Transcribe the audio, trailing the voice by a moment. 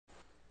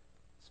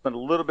Spend a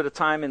little bit of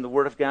time in the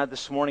Word of God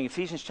this morning.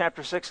 Ephesians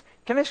chapter 6.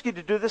 Can I ask you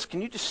to do this? Can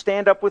you just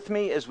stand up with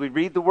me as we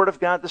read the Word of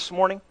God this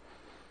morning?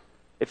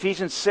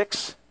 Ephesians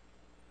 6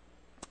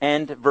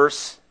 and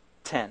verse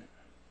 10.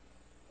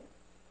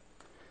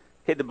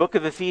 Okay, the book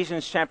of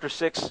Ephesians chapter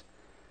 6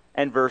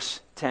 and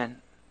verse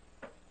 10.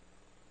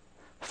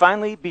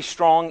 Finally, be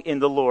strong in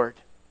the Lord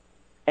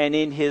and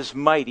in His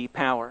mighty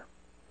power.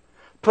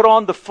 Put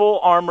on the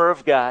full armor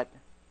of God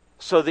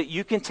so that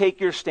you can take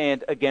your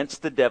stand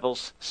against the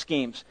devil's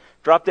schemes.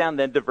 Drop down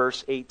then to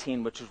verse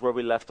 18, which is where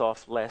we left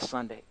off last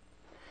Sunday.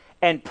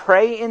 And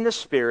pray in the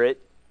Spirit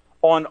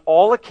on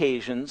all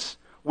occasions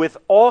with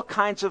all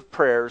kinds of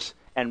prayers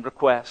and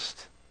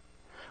requests.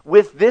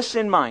 With this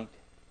in mind,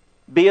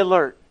 be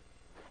alert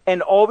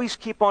and always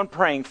keep on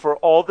praying for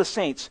all the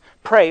saints.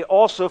 Pray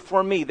also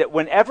for me that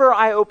whenever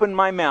I open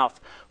my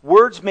mouth,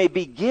 words may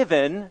be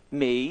given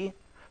me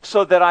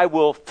so that I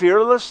will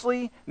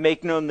fearlessly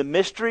make known the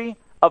mystery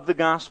of the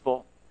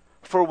gospel,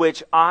 for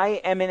which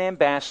I am an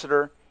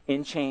ambassador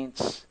in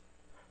chains.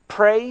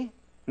 Pray,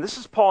 and this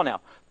is Paul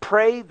now,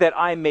 pray that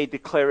I may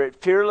declare it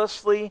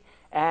fearlessly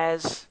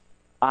as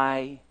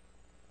I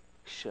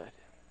should.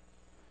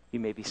 You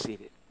may be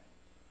seated.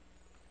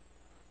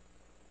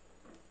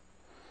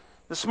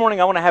 This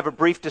morning I want to have a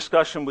brief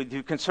discussion with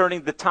you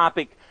concerning the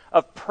topic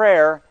of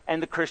prayer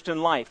and the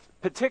Christian life,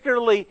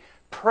 particularly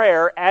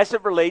prayer as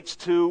it relates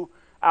to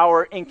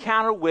our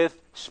encounter with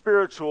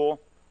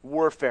spiritual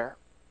warfare.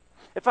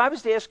 If I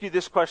was to ask you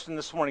this question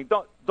this morning,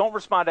 don't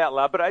respond out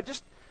loud, but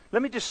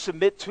let me just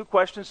submit two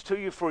questions to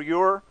you for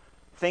your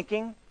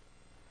thinking.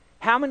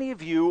 How many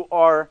of you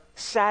are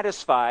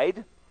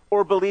satisfied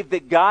or believe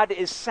that God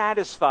is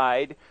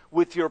satisfied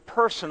with your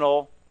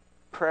personal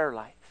prayer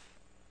life?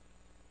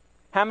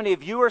 How many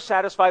of you are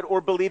satisfied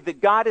or believe that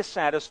God is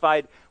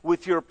satisfied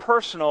with your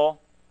personal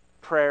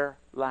prayer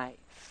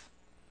life?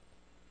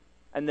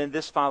 And then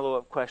this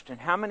follow-up question: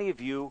 how many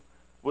of you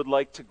would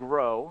like to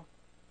grow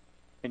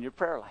in your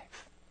prayer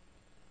life?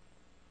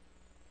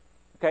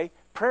 Okay,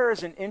 prayer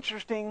is an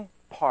interesting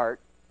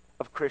part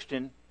of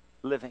Christian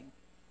living.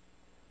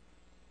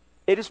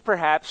 It is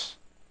perhaps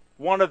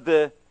one of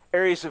the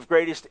areas of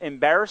greatest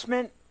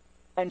embarrassment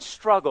and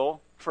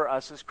struggle for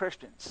us as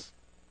Christians.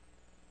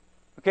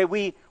 Okay,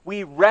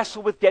 we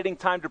wrestle with getting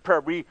time to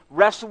prayer. We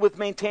wrestle with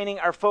maintaining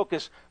our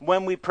focus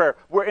when we pray.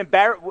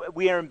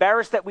 We are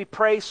embarrassed that we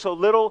pray so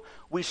little.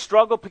 We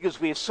struggle because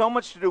we have so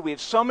much to do. We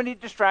have so many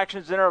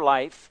distractions in our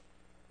life.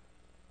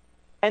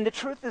 And the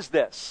truth is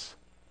this: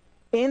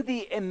 in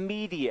the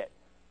immediate,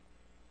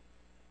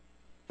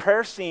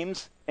 prayer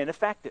seems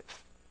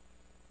ineffective.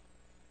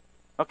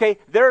 Okay,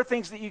 there are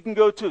things that you can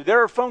go to.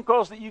 There are phone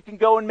calls that you can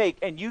go and make,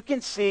 and you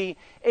can see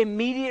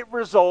immediate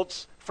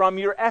results from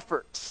your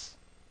efforts.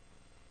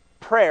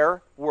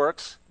 Prayer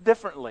works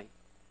differently.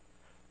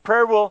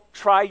 Prayer will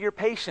try your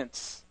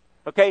patience.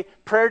 Okay,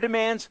 prayer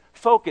demands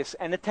focus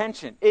and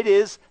attention. It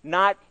is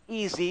not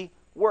easy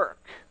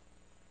work,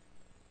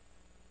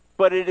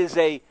 but it is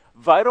a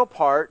vital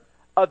part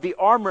of the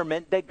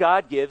armament that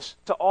God gives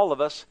to all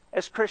of us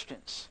as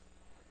Christians.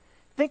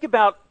 Think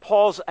about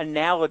Paul's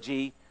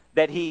analogy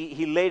that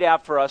he laid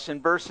out for us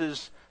in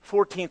verses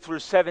 14 through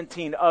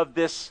 17 of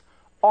this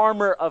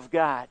armor of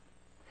God.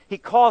 He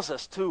calls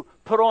us to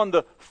put on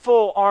the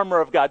full armor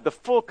of God, the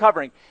full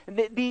covering. And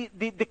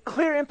the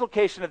clear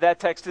implication of that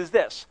text is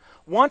this: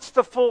 once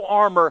the full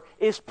armor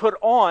is put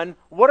on,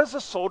 what is a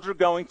soldier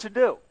going to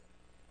do?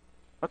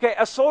 Okay,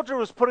 a soldier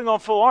who's putting on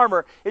full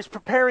armor is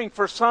preparing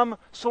for some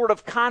sort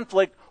of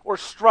conflict or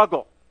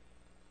struggle.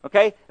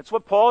 Okay, that's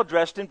what Paul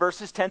addressed in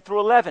verses 10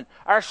 through 11.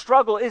 Our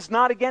struggle is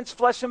not against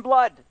flesh and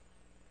blood.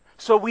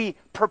 So we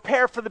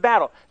prepare for the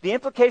battle. The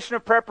implication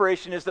of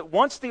preparation is that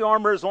once the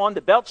armor is on,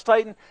 the belt's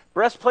tightened,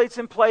 breastplate's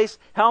in place,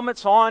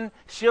 helmet's on,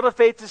 shield of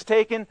faith is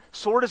taken,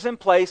 sword is in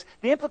place.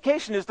 The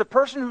implication is the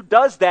person who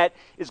does that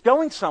is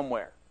going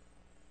somewhere.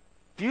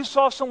 If you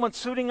saw someone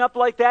suiting up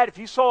like that, if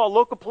you saw a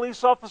local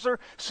police officer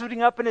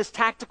suiting up in his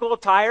tactical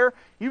attire,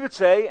 you would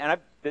say, and I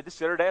did this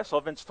the other day, I saw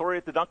Vince Story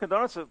at the Dunkin'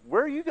 Donuts, I said,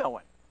 where are you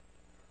going?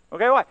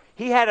 Okay, why?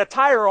 He had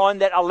attire on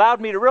that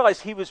allowed me to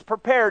realize he was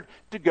prepared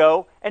to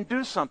go and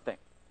do something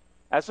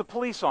as a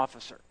police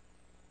officer.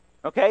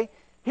 Okay?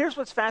 Here's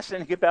what's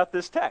fascinating about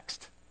this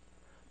text.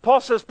 Paul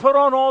says, put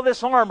on all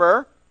this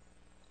armor,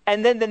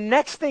 and then the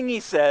next thing he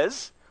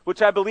says,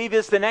 which I believe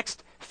is the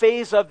next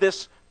phase of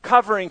this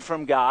covering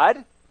from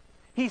God,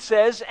 he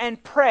says,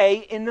 and pray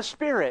in the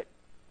Spirit.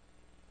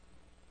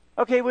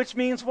 Okay, which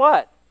means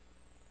what?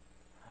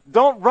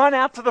 Don't run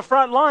out to the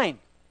front line.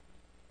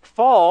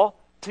 Fall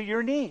to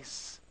your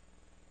knees.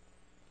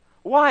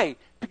 Why?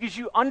 Because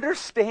you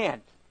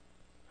understand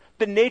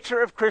the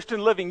nature of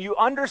Christian living. You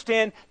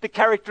understand the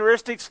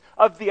characteristics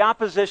of the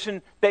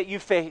opposition that you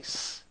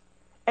face.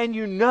 And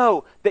you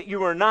know that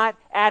you are not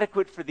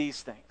adequate for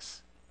these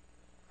things.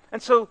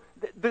 And so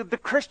the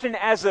Christian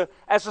as a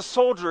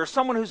soldier, or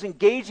someone who's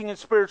engaging in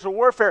spiritual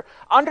warfare,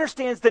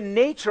 understands the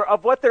nature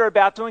of what they're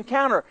about to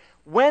encounter.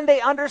 When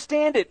they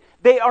understand it,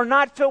 they are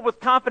not filled with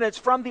confidence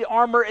from the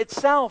armor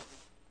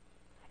itself,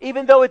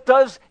 even though it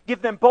does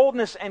give them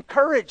boldness and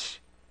courage.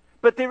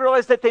 but they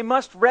realize that they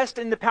must rest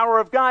in the power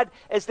of God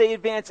as they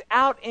advance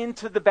out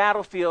into the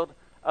battlefield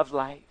of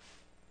life.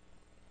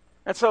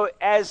 And so,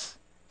 as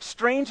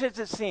strange as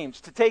it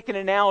seems to take an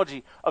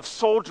analogy of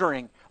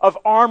soldiering, of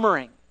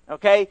armoring,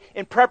 okay,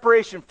 in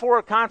preparation for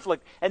a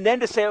conflict, and then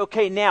to say,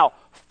 okay, now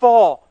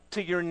fall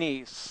to your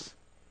knees.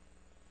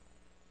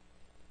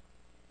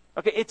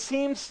 Okay, it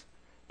seems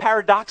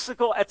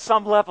paradoxical at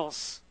some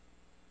levels,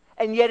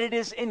 and yet it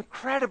is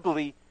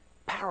incredibly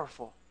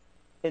powerful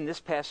in this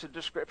passage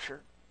of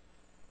Scripture.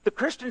 The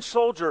Christian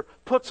soldier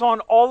puts on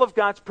all of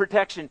God's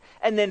protection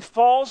and then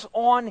falls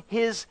on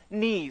his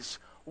knees.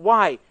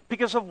 Why?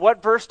 Because of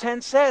what verse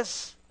 10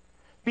 says.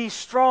 Be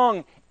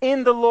strong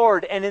in the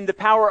Lord and in the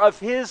power of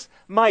his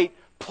might.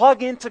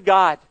 Plug into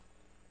God.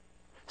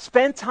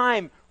 Spend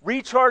time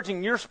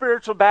recharging your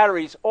spiritual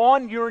batteries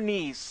on your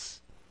knees,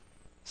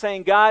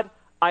 saying, God,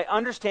 I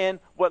understand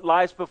what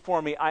lies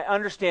before me. I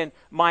understand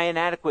my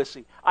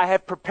inadequacy. I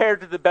have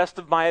prepared to the best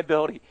of my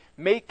ability.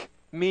 Make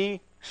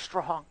me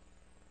strong.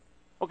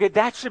 Okay,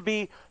 that should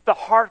be the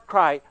heart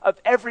cry of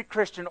every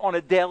Christian on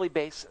a daily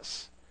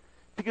basis.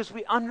 Because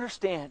we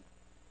understand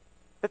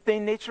that the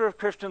nature of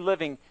Christian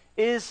living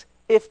is,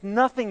 if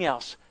nothing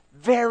else,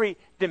 very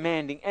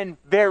demanding and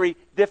very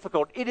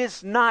difficult. It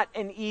is not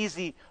an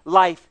easy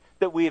life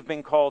that we have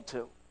been called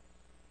to.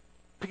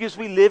 Because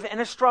we live in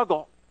a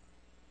struggle.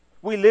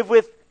 We live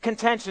with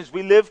contentions.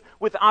 We live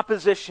with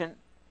opposition.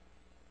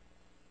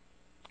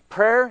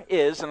 Prayer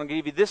is, and I'll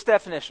give you this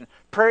definition,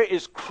 prayer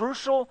is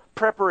crucial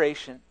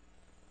preparation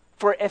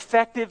for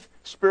effective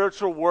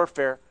spiritual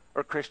warfare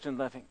or Christian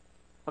living.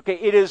 Okay,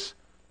 it is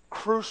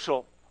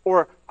crucial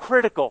or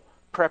critical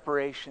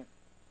preparation.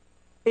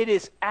 It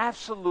is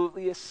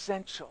absolutely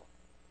essential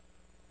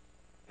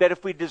that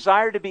if we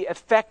desire to be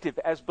effective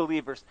as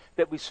believers,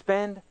 that we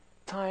spend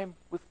time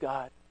with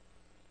God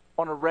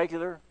on a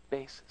regular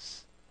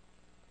basis.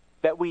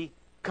 That we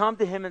come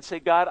to him and say,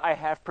 God, I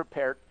have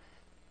prepared.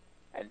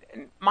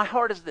 And my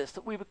heart is this,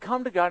 that we would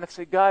come to God and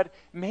say, God,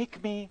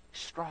 make me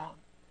strong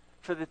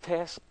for the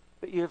task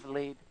that you have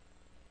laid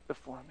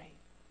before me.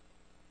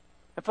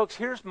 And folks,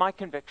 here's my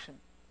conviction.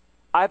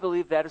 I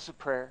believe that is a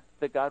prayer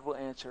that God will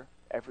answer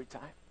every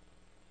time.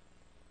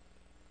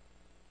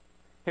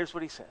 Here's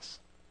what he says.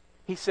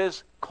 He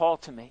says, call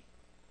to me,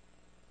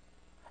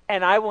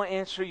 and I will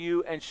answer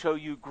you and show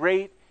you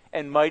great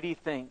and mighty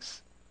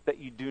things that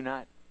you do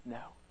not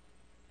know.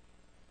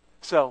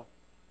 So,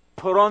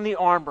 put on the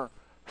armor,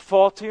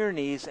 fall to your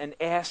knees, and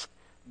ask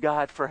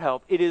God for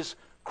help. It is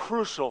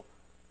crucial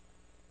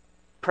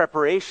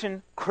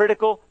preparation,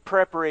 critical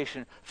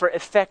preparation for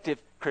effective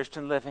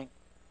Christian living.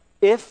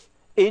 If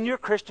in your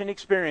Christian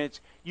experience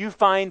you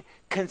find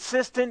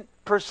consistent,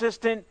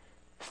 persistent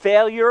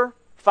failure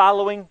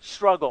following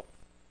struggle,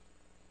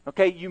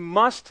 okay, you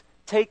must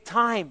take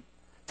time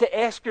to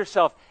ask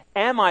yourself,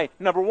 am I,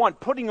 number one,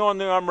 putting on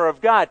the armor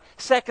of God?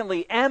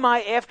 Secondly, am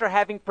I, after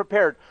having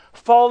prepared,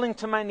 falling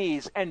to my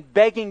knees and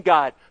begging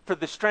God for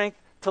the strength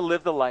to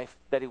live the life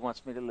that he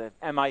wants me to live?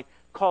 Am I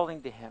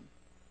calling to him?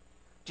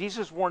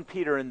 Jesus warned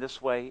Peter in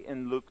this way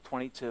in Luke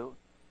 22.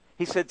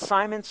 He said,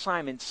 Simon,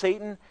 Simon,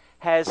 Satan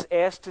has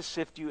asked to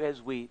sift you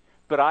as wheat,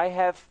 but I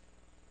have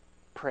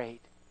prayed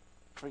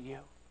for you.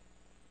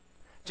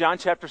 John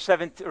chapter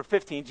 7 or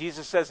 15,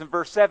 Jesus says in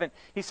verse 7,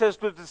 he says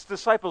to his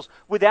disciples,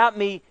 without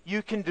me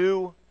you can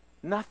do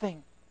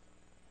nothing.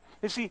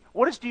 You see,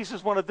 what does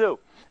Jesus want to do?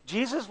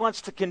 Jesus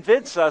wants to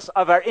convince us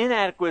of our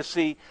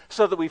inadequacy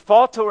so that we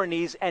fall to our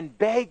knees and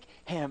beg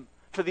him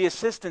for the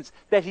assistance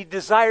that he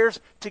desires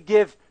to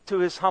give to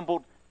his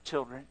humbled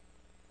children.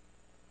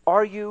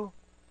 Are you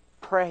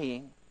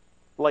praying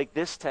like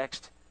this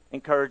text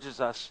encourages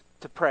us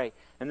to pray?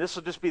 And this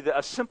will just be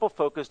a simple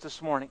focus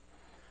this morning.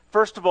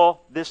 First of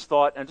all, this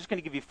thought, and I'm just going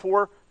to give you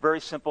 4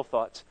 very simple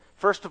thoughts.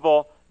 First of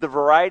all, the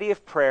variety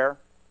of prayer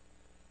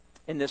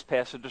in this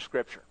passage of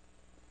Scripture.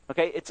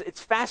 Okay,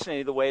 it's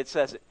fascinating the way it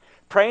says it.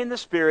 Pray in the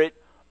Spirit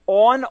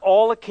on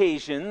all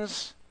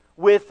occasions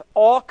with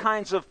all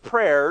kinds of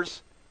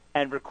prayers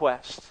and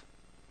requests.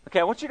 Okay,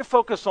 I want you to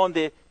focus on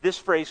this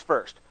phrase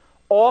first.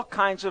 All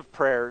kinds of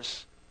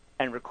prayers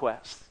and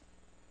requests.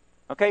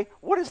 Okay,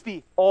 what is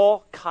the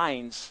all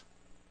kinds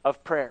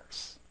of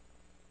prayers?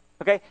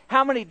 Okay,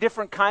 how many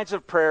different kinds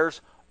of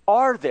prayers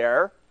are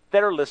there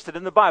that are listed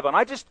in the Bible? And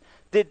I just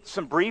did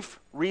some brief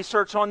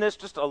research on this,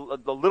 just a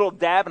little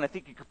dab, and I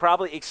think you could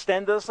probably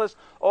extend this list.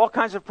 All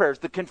kinds of prayers.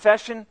 The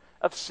confession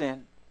of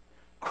sin,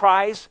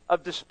 cries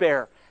of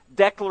despair,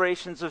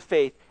 declarations of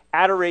faith,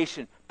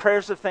 adoration,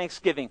 prayers of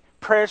thanksgiving,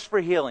 prayers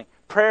for healing,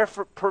 prayer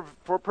for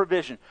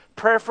provision,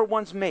 prayer for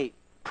one's mate,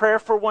 prayer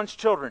for one's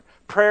children,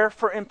 prayer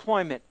for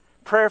employment,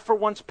 prayer for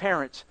one's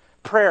parents,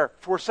 prayer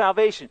for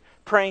salvation,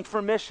 praying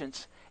for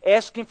missions,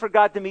 asking for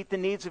God to meet the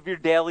needs of your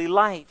daily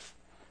life,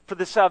 for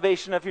the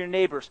salvation of your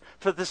neighbors,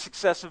 for the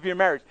success of your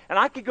marriage. And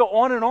I could go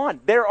on and on.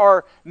 There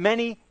are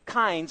many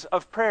kinds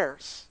of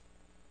prayers,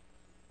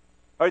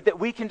 right, that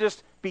we can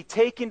just be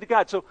taken to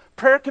God. So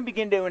prayer can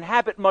begin to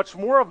inhabit much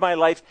more of my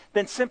life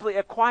than simply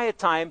a quiet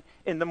time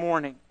in the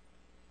morning.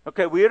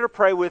 Okay, we are to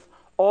pray with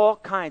all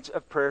kinds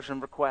of prayers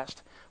and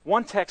requests.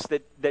 One text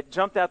that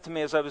jumped out to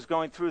me as I was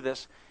going through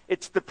this,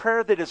 it's the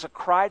prayer that is a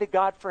cry to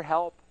God for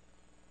help.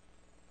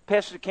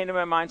 Passage that came to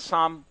my mind,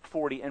 Psalm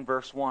 40 and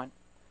verse 1.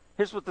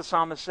 Here's what the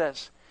psalmist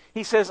says.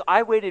 He says,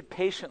 I waited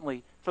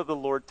patiently for the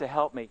Lord to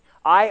help me.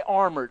 I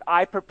armored,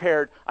 I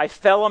prepared, I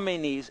fell on my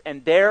knees,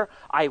 and there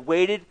I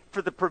waited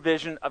for the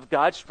provision of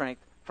God's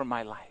strength for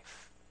my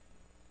life.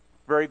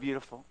 Very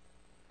beautiful.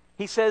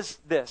 He says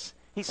this.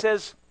 He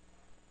says,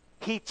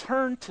 He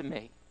turned to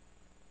me.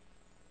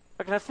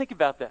 Now think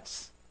about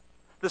this.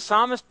 The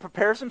psalmist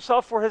prepares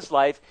himself for his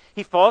life.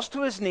 He falls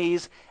to his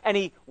knees and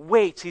he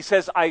waits. He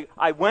says,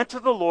 I went to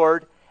the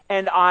Lord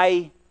and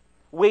I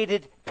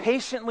waited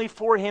patiently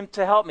for him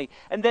to help me.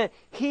 And then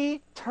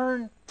he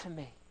turned to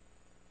me.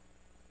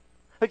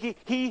 Like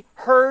he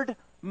heard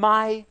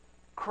my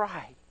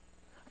cry.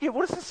 Okay,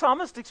 what is the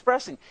psalmist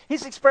expressing?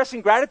 He's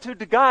expressing gratitude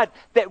to God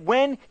that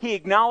when he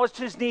acknowledged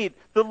his need,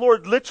 the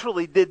Lord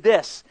literally did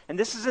this. And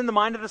this is in the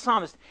mind of the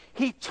psalmist.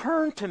 He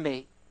turned to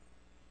me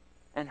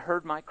and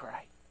heard my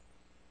cry.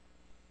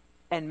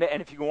 And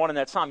if you go on in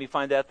that psalm, you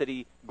find out that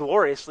he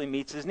gloriously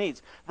meets his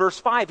needs. Verse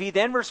 5, he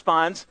then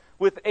responds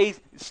with a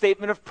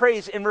statement of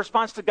praise in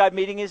response to God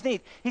meeting his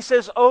need. He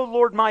says, "O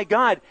Lord my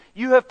God,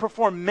 you have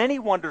performed many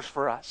wonders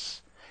for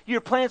us. Your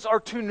plans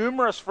are too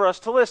numerous for us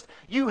to list.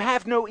 You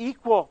have no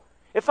equal.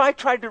 If I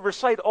tried to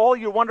recite all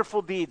your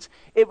wonderful deeds,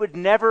 I would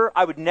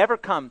never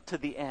come to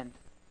the end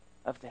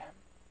of them."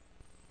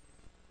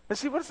 But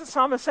see, what is the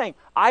psalmist saying?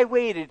 I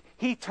waited,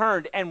 he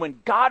turned, and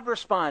when God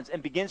responds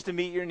and begins to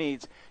meet your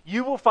needs,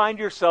 you will find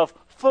yourself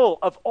full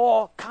of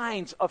all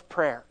kinds of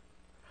prayer,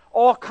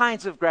 all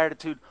kinds of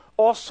gratitude,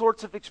 all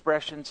sorts of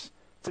expressions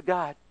to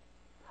God.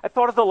 I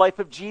thought of the life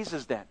of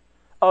Jesus then,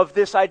 of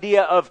this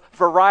idea of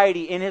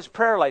variety in his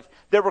prayer life.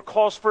 There were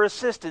calls for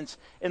assistance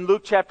in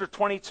Luke chapter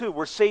 22,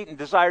 where Satan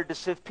desired to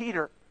sift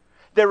Peter.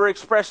 There were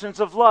expressions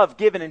of love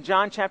given in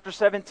John chapter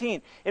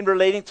 17 in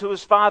relating to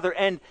his Father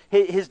and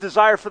his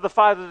desire for the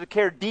Father to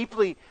care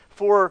deeply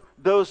for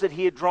those that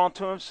he had drawn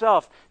to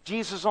himself.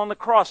 Jesus on the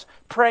cross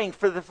praying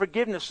for the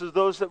forgiveness of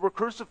those that were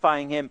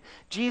crucifying him.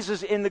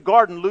 Jesus in the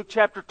garden, Luke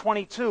chapter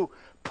 22,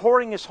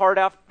 pouring his heart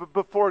out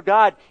before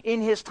God in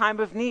his time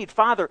of need.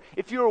 Father,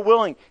 if you are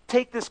willing,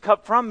 take this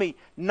cup from me.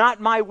 Not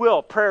my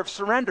will, prayer of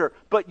surrender,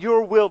 but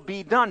your will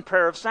be done,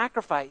 prayer of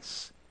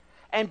sacrifice.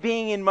 And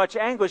being in much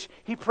anguish,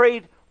 he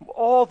prayed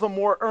all the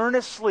more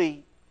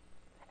earnestly.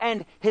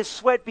 And his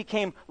sweat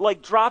became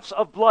like drops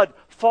of blood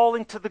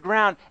falling to the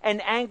ground,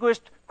 an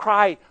anguished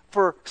cry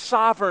for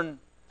sovereign,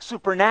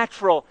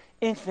 supernatural,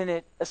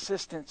 infinite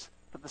assistance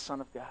for the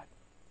Son of God.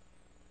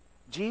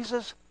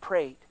 Jesus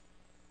prayed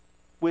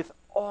with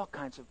all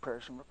kinds of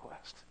prayers and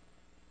requests.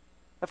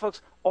 Now,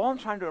 folks, all I'm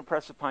trying to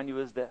impress upon you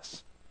is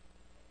this.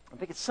 I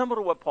think it's similar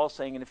to what Paul's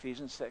saying in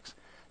Ephesians 6.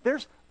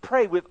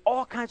 Pray with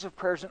all kinds of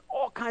prayers and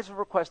all kinds of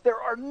requests.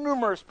 There are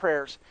numerous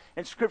prayers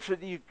in Scripture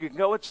that you can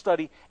go and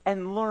study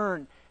and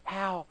learn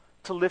how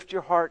to lift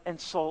your heart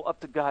and soul up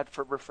to God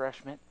for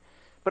refreshment.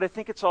 But I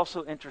think it's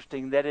also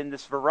interesting that in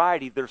this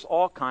variety, there's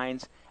all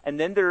kinds, and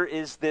then there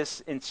is this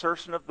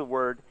insertion of the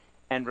word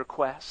and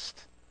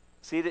request.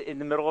 See it in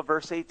the middle of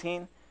verse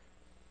 18?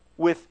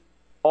 With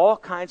all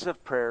kinds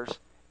of prayers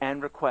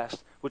and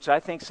requests, which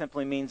I think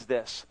simply means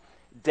this: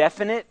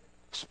 definite,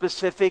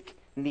 specific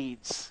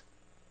needs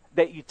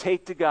that you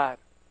take to God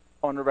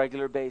on a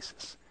regular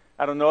basis.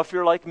 I don't know if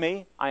you're like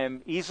me. I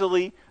am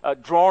easily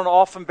drawn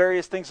off from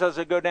various things as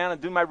I go down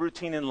and do my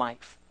routine in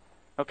life.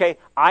 Okay?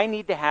 I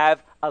need to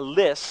have a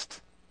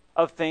list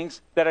of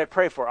things that I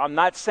pray for. I'm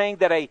not saying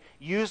that I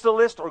use the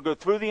list or go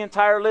through the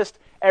entire list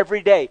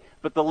every day,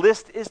 but the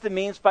list is the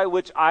means by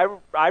which I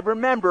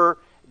remember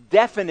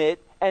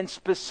definite and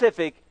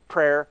specific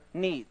prayer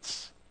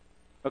needs.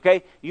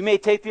 Okay? You may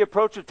take the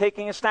approach of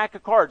taking a stack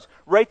of cards.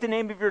 Write the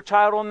name of your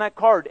child on that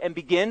card and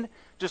begin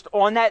just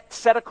on that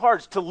set of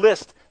cards to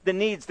list the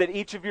needs that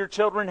each of your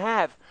children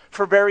have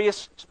for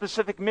various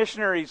specific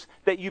missionaries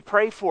that you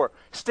pray for.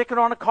 Stick it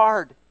on a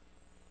card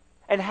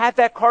and have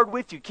that card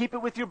with you. Keep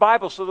it with your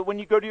Bible so that when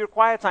you go to your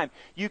quiet time,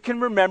 you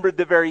can remember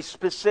the very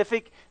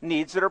specific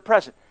needs that are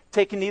present.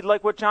 Take a need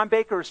like what John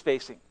Baker is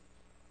facing.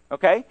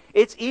 Okay?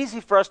 It's easy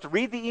for us to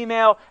read the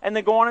email and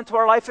then go on into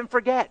our life and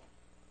forget.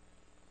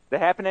 That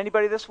happen to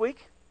anybody this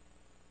week?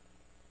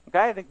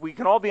 Okay, I think we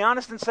can all be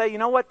honest and say, you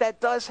know what, that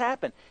does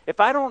happen. If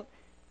I don't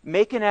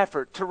make an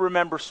effort to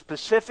remember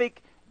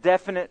specific,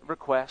 definite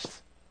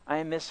requests, I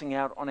am missing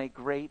out on a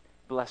great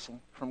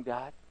blessing from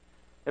God.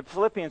 In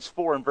Philippians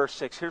 4 and verse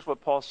 6, here's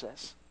what Paul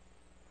says.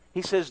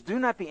 He says, "Do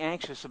not be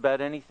anxious about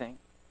anything,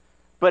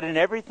 but in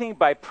everything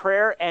by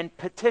prayer and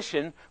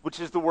petition," which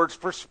is the words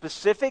for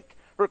specific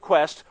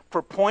requests,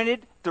 for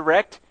pointed,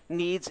 direct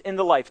needs in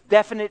the life,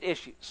 definite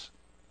issues.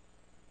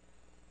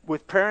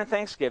 With prayer and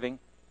thanksgiving,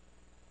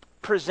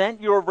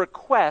 present your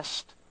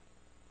request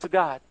to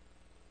God.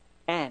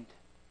 And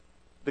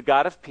the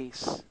God of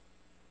peace,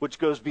 which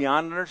goes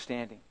beyond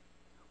understanding,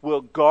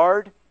 will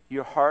guard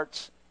your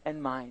hearts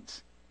and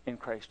minds in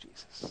Christ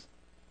Jesus.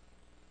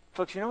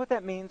 Folks, you know what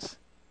that means?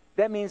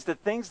 That means the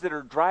things that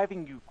are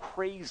driving you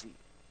crazy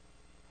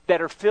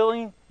that are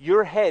filling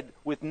your head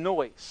with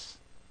noise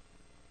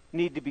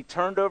need to be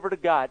turned over to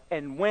God.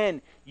 And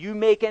when you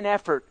make an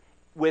effort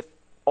with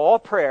all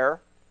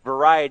prayer,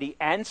 variety,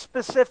 and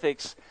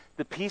specifics,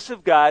 the peace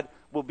of God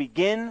will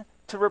begin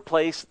to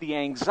replace the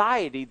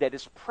anxiety that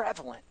is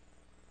prevalent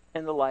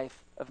in the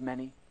life of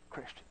many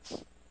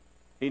Christians.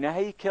 You know how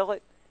you kill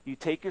it? You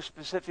take your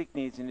specific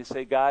needs and you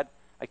say, God,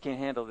 I can't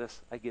handle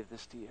this. I give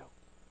this to you.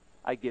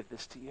 I give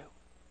this to you.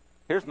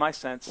 Here's my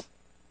sense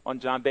on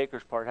John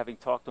Baker's part, having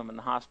talked to him in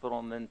the hospital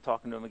and then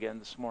talking to him again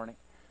this morning.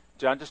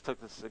 John just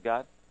took this and said,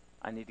 God,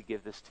 I need to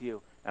give this to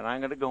you. And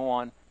I'm going to go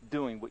on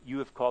doing what you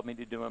have called me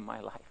to do in my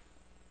life.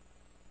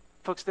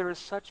 Folks, there is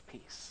such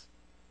peace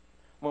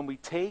when we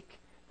take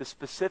the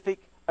specific,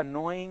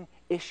 annoying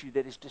issue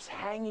that is just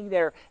hanging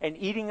there and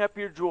eating up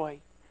your joy,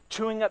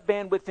 chewing up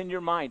bandwidth in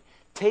your mind.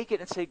 Take it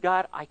and say,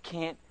 God, I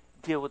can't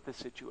deal with this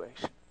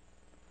situation.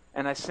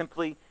 And I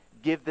simply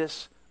give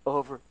this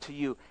over to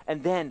you.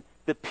 And then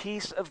the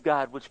peace of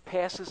God, which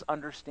passes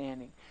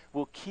understanding,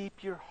 will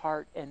keep your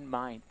heart and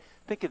mind.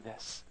 Think of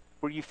this.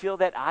 Where you feel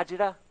that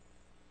agita,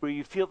 where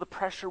you feel the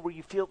pressure, where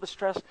you feel the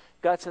stress,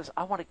 God says,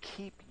 I want to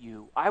keep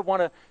you. I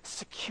want to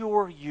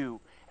secure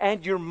you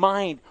and your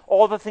mind,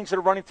 all the things that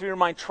are running through your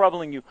mind,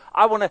 troubling you.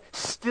 I want to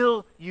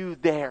still you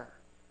there.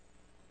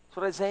 That's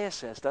what Isaiah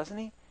says, doesn't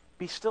he?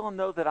 Be still and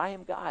know that I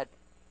am God.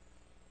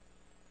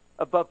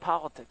 Above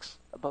politics,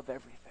 above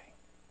everything.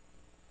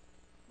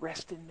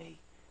 Rest in me.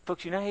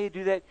 Folks, you know how you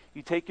do that?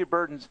 You take your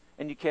burdens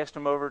and you cast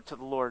them over to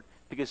the Lord.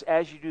 Because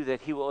as you do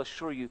that, he will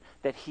assure you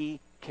that he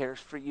cares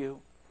for you.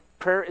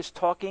 Prayer is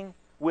talking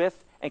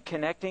with and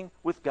connecting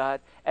with God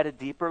at a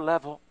deeper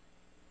level.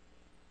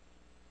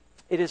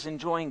 It is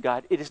enjoying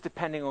God. It is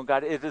depending on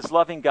God. It is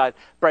loving God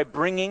by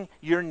bringing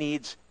your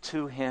needs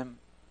to him.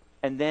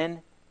 And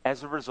then,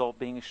 as a result,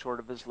 being assured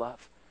of his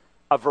love.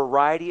 A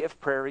variety of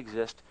prayer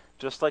exists,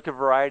 just like a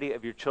variety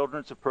of your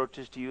children's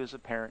approaches to you as a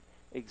parent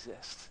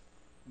exists.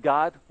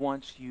 God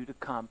wants you to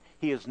come.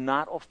 He is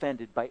not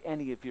offended by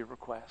any of your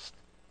requests.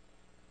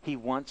 He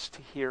wants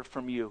to hear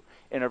from you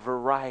in a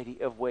variety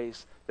of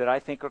ways that I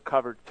think are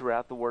covered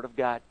throughout the Word of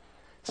God.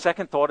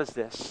 Second thought is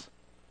this,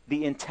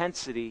 the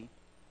intensity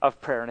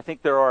of prayer. And I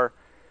think there are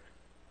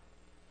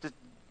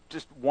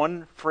just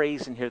one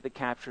phrase in here that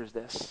captures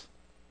this.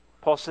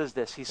 Paul says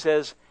this. He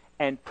says,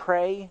 and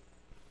pray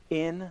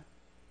in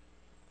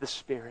the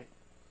Spirit.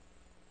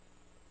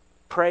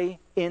 Pray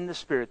in the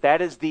Spirit.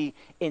 That is the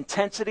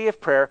intensity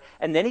of prayer.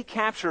 And then he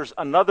captures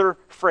another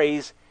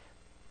phrase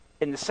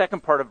in the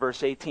second part of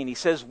verse 18. He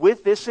says,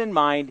 with this in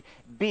mind,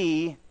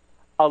 be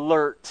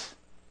alert.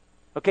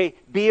 Okay,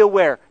 be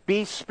aware.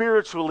 Be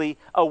spiritually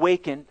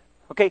awakened.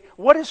 Okay,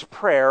 what is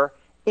prayer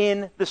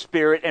in the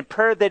Spirit and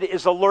prayer that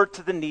is alert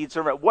to the needs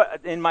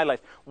in my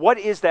life? What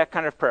is that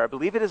kind of prayer? I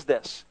believe it is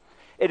this.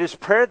 It is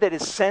prayer that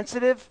is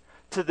sensitive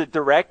to the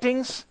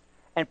directings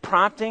and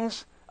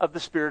promptings of the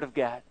Spirit of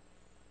God.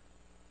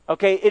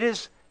 Okay, it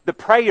is the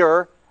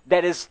prayer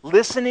that is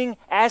listening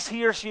as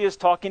he or she is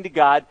talking to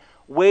God,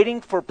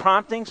 waiting for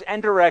promptings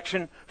and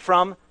direction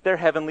from their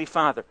Heavenly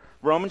Father.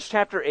 Romans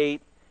chapter 8,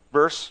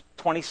 verse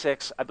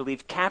 26, I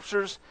believe,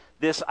 captures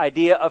this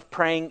idea of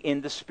praying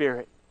in the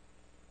Spirit.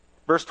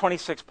 Verse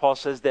 26, Paul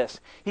says this.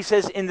 He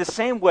says, in the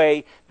same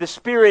way, the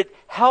Spirit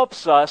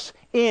helps us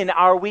in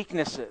our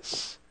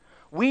weaknesses.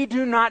 We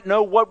do not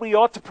know what we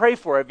ought to pray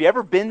for. Have you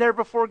ever been there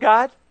before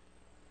God?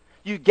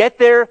 You get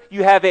there,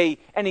 you have an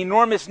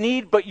enormous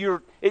need, but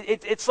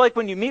it's like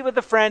when you meet with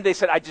a friend, they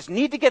said, I just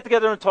need to get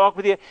together and talk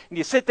with you, and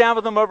you sit down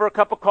with them over a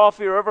cup of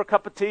coffee or over a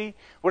cup of tea,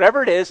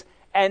 whatever it is,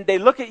 and they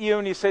look at you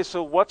and you say,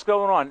 so what's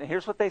going on? And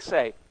here's what they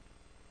say.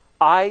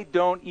 I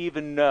don't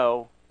even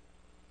know.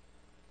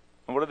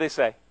 And what do they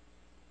say?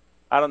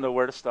 I don't know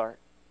where to start.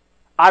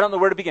 I don't know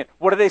where to begin.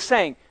 What are they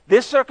saying?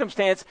 This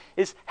circumstance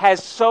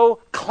has so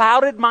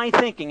clouded my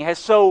thinking, has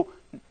so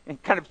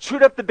and kind of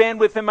chewed up the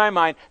bandwidth in my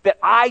mind that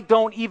I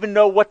don't even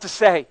know what to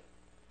say.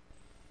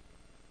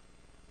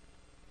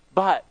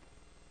 But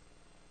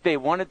they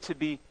wanted to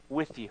be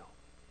with you.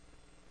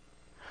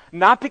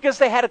 Not because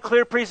they had a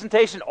clear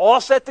presentation all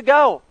set to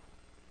go,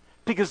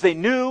 because they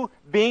knew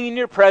being in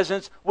your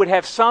presence would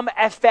have some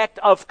effect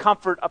of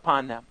comfort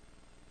upon them.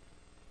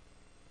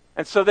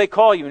 And so they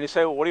call you and you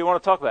say, well, what do you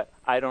want to talk about?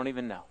 I don't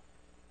even know.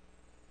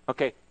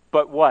 Okay,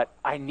 but what?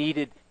 I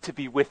needed to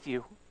be with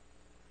you.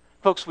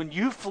 Folks, when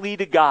you flee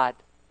to God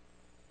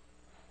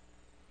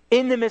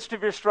in the midst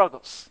of your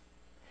struggles,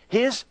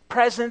 his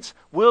presence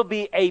will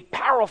be a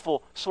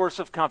powerful source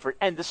of comfort.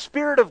 And the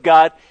Spirit of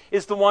God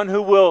is the one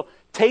who will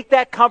take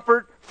that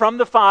comfort from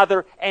the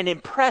Father and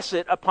impress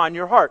it upon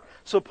your heart.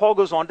 So Paul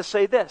goes on to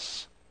say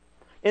this.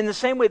 In the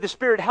same way, the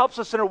Spirit helps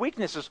us in our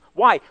weaknesses.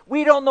 Why?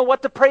 We don't know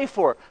what to pray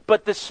for,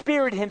 but the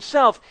Spirit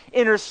himself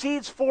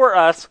intercedes for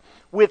us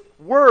with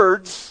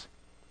words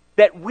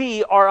that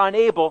we are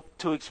unable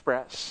to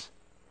express.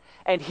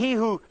 And he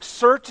who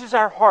searches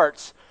our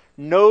hearts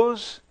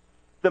knows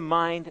the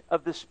mind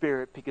of the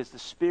Spirit, because the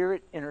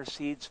Spirit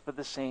intercedes for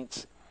the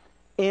saints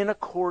in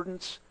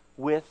accordance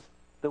with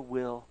the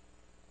will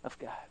of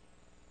God.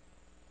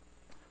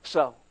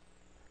 So,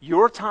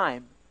 your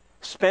time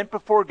spent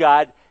before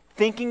God,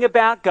 thinking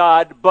about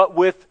God, but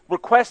with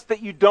requests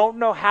that you don't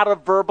know how to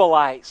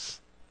verbalize,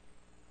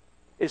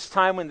 is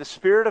time when the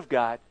Spirit of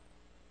God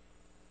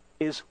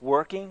is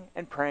working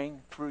and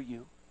praying through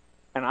you.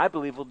 And I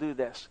believe we'll do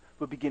this.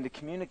 We'll begin to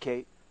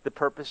communicate the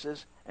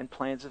purposes and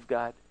plans of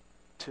God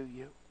to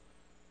you.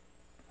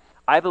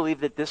 I believe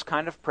that this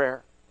kind of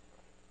prayer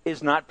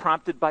is not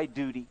prompted by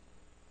duty.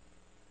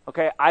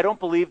 Okay, I don't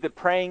believe that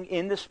praying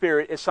in the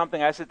Spirit is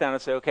something I sit down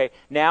and say, okay,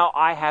 now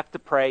I have to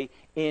pray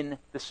in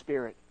the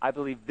Spirit. I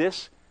believe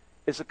this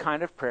is a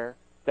kind of prayer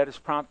that is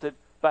prompted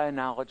by a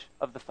knowledge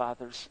of the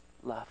Father's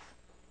love.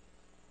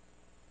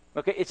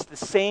 Okay, it's the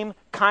same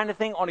kind of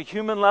thing on a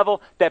human level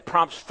that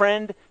prompts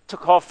friend to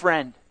call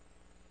friend.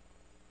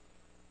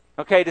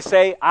 Okay, to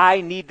say,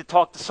 I need to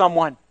talk to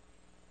someone.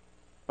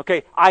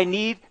 Okay, I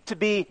need to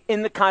be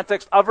in the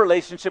context of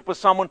relationship with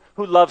someone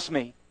who loves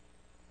me.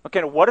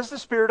 Okay, now what does the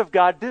Spirit of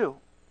God do?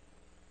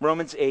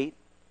 Romans 8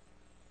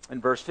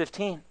 and verse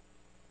 15.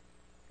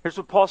 Here's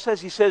what Paul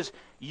says. He says,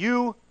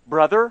 you,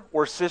 brother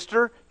or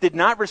sister, did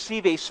not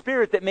receive a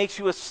spirit that makes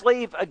you a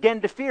slave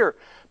again to fear,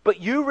 but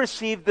you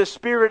received the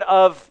spirit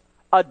of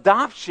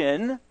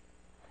adoption,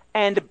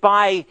 and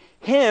by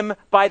him,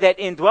 by that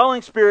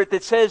indwelling Spirit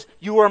that says,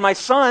 you are my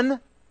son,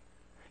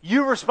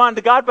 you respond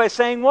to God by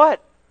saying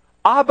what?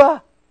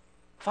 Abba,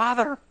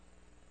 Father.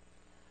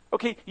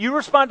 Okay, you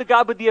respond to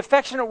God with the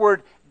affectionate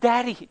word,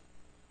 Daddy.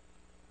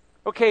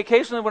 Okay,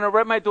 occasionally when I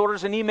write my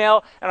daughters an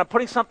email and I'm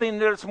putting something in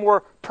there that's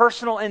more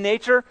personal in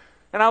nature,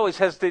 and I always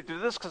hesitate to do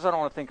this because I don't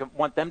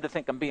want them to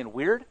think I'm being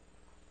weird.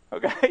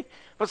 Okay?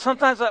 But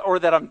sometimes, or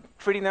that I'm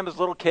treating them as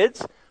little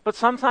kids, but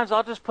sometimes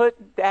I'll just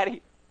put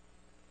Daddy.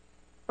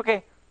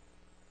 Okay?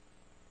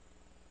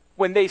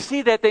 When they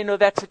see that, they know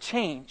that's a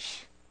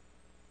change.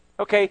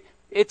 Okay?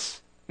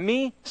 It's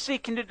me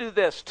seeking to do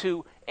this,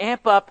 to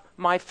amp up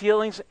my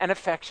feelings and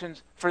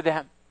affections for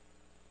them.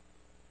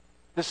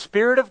 The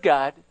Spirit of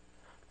God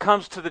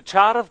comes to the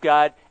child of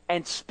God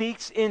and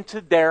speaks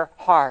into their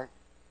heart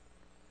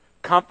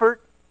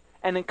comfort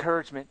and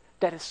encouragement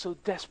that is so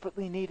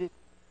desperately needed.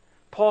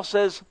 Paul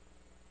says,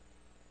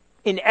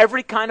 in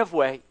every kind of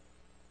way,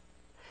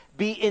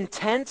 be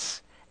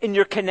intense in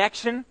your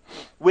connection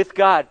with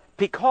God,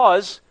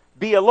 because,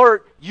 be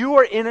alert, you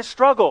are in a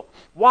struggle.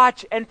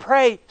 Watch and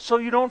pray so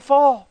you don't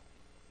fall.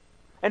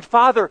 And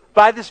Father,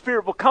 by the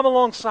Spirit, will come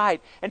alongside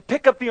and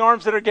pick up the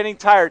arms that are getting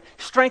tired,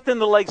 strengthen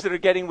the legs that are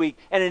getting weak,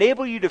 and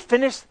enable you to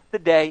finish the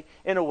day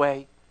in a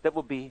way that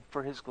will be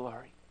for His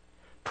glory.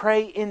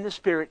 Pray in the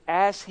Spirit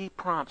as He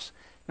prompts.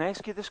 Can I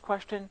ask you this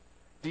question?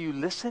 Do you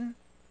listen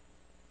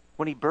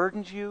when He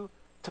burdens you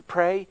to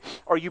pray?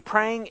 Are you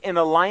praying in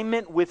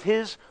alignment with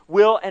His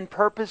will and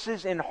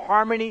purposes, in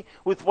harmony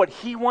with what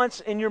He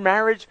wants in your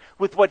marriage,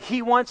 with what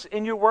He wants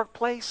in your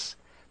workplace?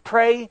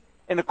 Pray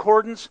in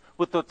accordance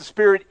with what the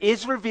Spirit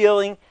is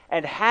revealing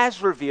and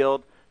has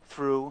revealed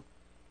through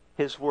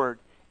His Word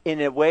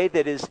in a way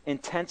that is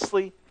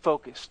intensely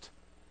focused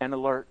and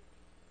alert.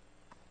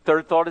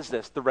 Third thought is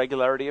this, the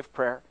regularity of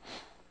prayer.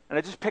 And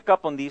I just pick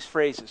up on these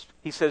phrases.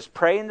 He says,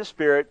 pray in the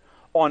Spirit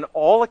on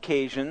all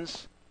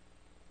occasions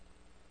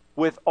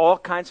with all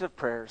kinds of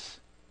prayers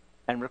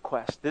and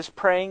requests. This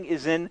praying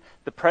is in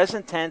the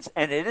present tense,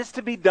 and it is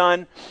to be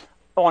done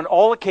on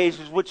all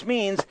occasions, which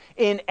means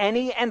in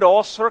any and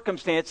all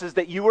circumstances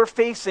that you are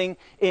facing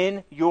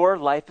in your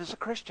life as a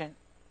Christian.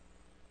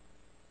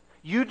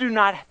 You do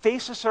not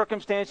face a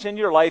circumstance in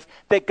your life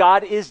that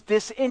God is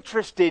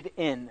disinterested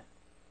in.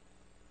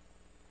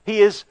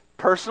 He is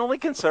personally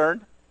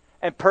concerned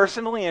and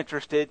personally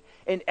interested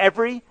in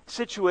every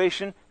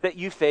situation that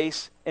you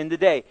face in the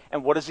day.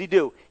 And what does He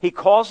do? He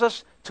calls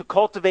us to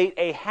cultivate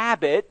a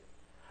habit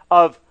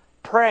of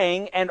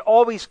praying and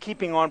always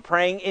keeping on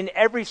praying in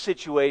every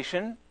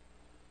situation.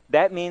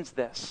 That means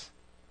this,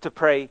 to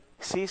pray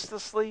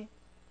ceaselessly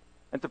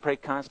and to pray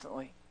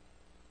constantly.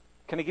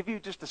 Can I give you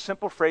just a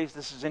simple phrase?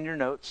 This is in your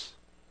notes.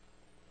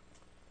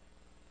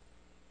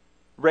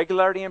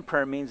 Regularity in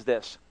prayer means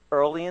this,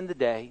 early in the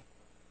day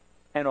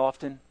and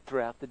often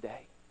throughout the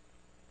day.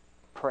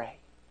 Pray.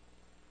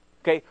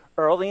 Okay,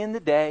 early in the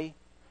day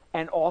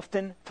and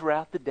often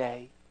throughout the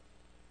day,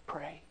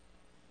 pray.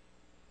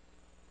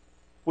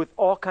 With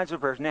all kinds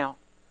of prayers. Now,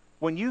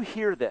 when you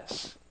hear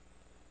this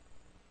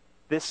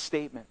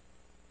statement,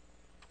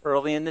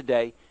 early in the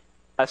day,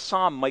 a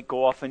psalm might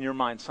go off in your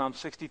mind. Psalm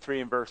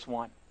 63 and verse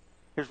 1.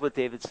 Here's what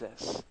David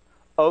says.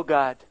 Oh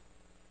God,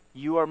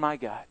 you are my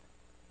God.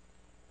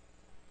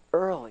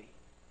 Early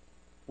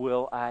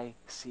will I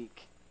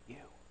seek you.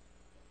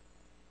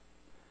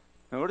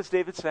 Now what is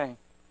David saying?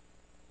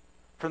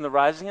 From the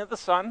rising of the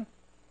sun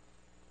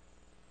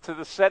to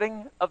the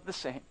setting of the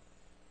same,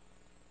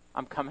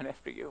 I'm coming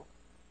after you.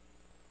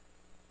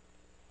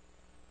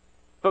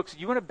 Folks,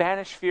 you want to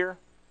banish fear?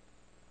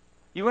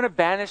 You want to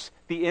banish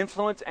the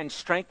influence and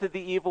strength of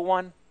the evil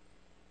one?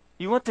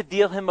 You want to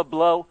deal him a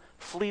blow?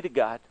 Flee to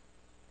God.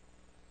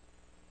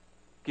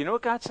 You know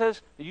what God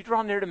says? You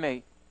draw near to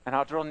me, and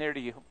I'll draw near to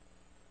you.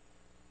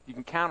 You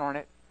can count on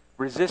it.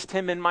 Resist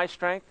him in my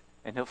strength,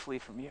 and he'll flee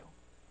from you.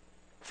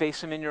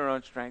 Face him in your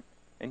own strength,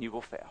 and you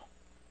will fail.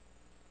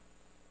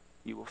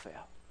 You will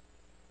fail.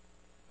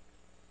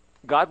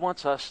 God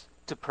wants us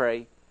to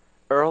pray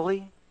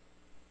early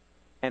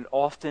and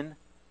often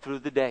through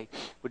the day,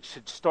 which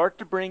should start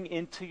to bring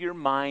into your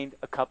mind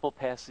a couple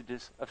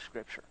passages of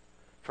Scripture.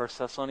 1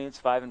 Thessalonians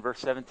 5 and verse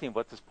 17.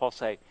 What does Paul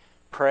say?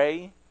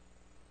 Pray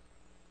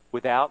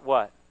without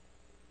what?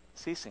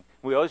 Ceasing.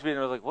 We always read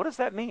and we're like, what does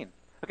that mean?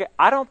 Okay,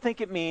 I don't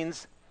think it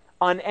means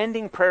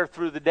unending prayer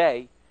through the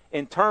day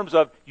in terms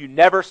of you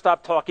never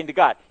stop talking to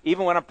God.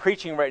 Even when I'm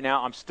preaching right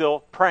now, I'm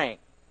still praying.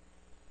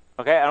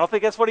 Okay, I don't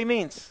think that's what he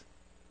means.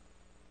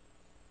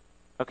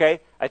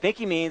 Okay, I think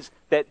he means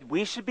that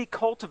we should be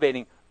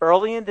cultivating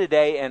early in the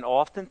day and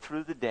often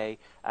through the day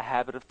a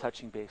habit of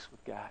touching base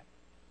with God.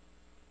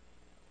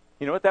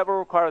 You know what that will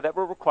require? That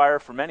will require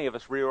for many of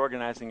us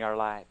reorganizing our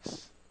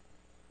lives,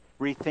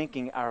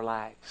 rethinking our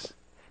lives,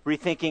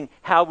 rethinking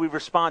how we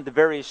respond to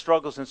various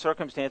struggles and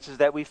circumstances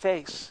that we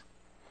face.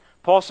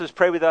 Paul says,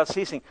 pray without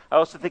ceasing. I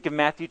also think of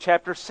Matthew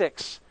chapter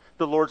 6,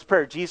 the Lord's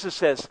Prayer. Jesus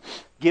says,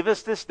 give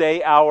us this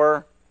day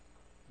our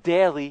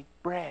daily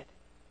bread,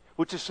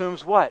 which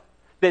assumes what?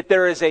 That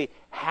there is a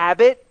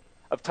habit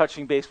of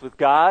touching base with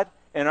God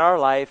in our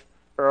life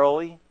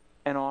early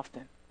and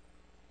often.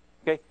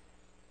 Okay?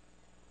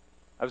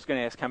 I was going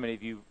to ask how many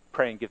of you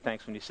pray and give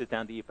thanks when you sit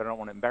down to eat, but I don't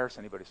want to embarrass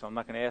anybody, so I'm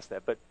not going to ask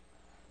that. But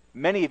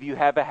many of you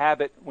have a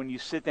habit when you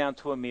sit down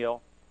to a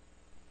meal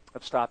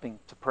of stopping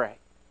to pray.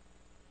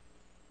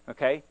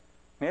 Okay?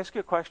 May I ask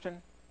you a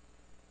question?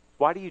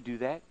 Why do you do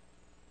that?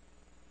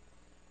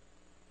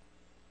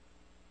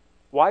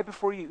 Why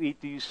before you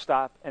eat do you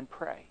stop and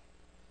pray?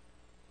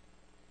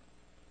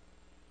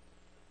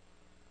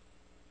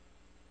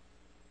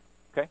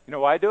 Okay? You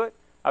know why I do it?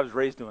 I was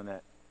raised doing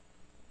that.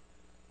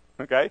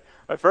 Okay?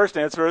 My first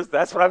answer is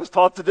that's what I was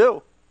taught to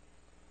do.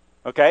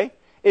 Okay?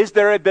 Is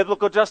there a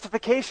biblical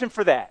justification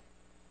for that?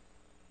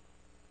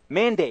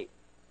 Mandate.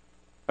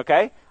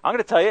 Okay? I'm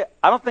going to tell you,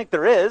 I don't think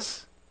there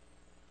is.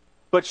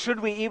 But should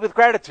we eat with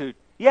gratitude?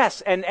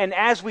 Yes. And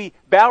as we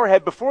bow our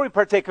head before we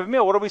partake of a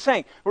meal, what are we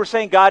saying? We're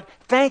saying, God,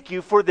 thank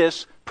you for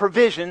this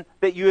provision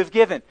that you have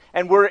given.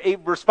 And we're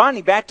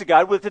responding back to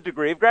God with a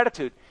degree of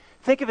gratitude.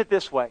 Think of it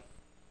this way.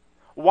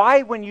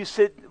 Why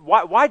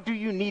do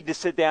you need to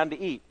sit down to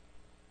eat?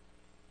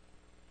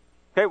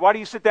 Okay, why do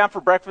you sit down for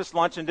breakfast,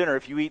 lunch, and dinner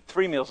if you eat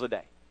 3 meals a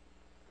day?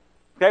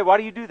 Okay, why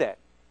do you do that?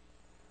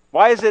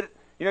 Why is it,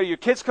 your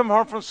kids come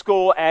home from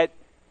school at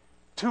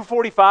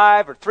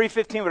 2:45 or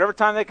 3:15, whatever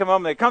time they come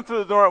home, and they come through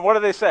the door, and what do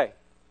they say?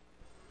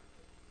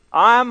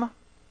 I'm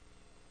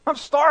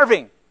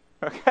starving.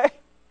 Okay?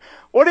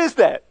 What is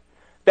that?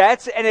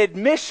 That's an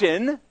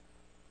admission,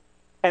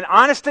 an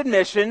honest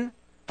admission.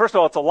 First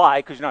of all, it's a lie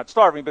because you're not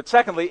starving. But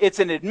secondly, it's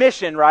an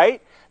admission,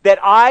 right, that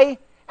I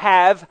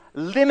have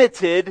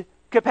limited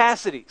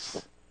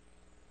capacities.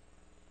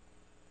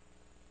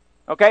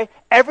 Okay?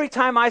 Every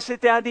time I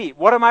sit down to eat,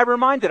 what am I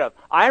reminded of?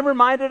 I am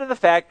reminded of the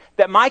fact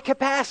that my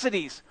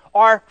capacities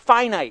are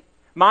finite.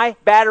 My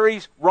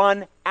batteries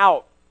run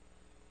out.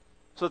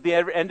 So at the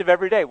end of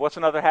every day, what's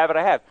another habit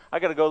I have? I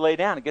got to go lay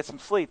down and get some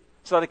sleep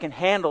so that I can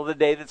handle the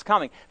day that's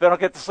coming. If I don't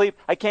get to sleep,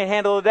 I can't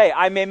handle the day.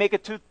 I may make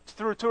it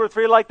through 2 or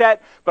 3 like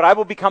that, but I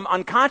will become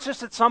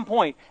unconscious at some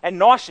point and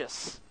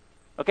nauseous,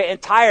 okay,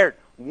 and tired,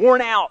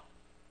 worn out.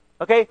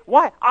 Okay?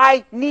 Why?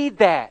 I need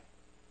that.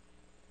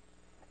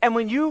 And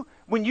when you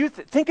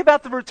think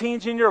about the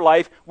routines in your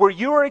life where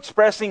you are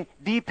expressing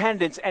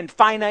dependence and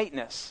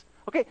finiteness,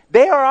 okay,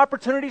 they are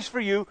opportunities for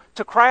you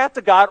to cry out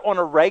to God on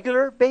a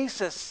regular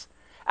basis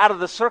out of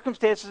the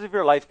circumstances of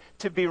your life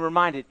to be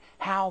reminded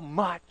how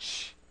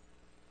much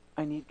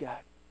I need God.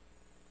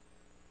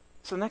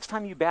 So next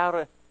time you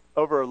bow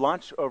over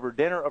lunch, over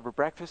dinner, over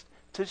breakfast,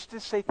 to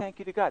just say thank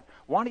you to God.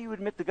 Why don't you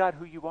admit to God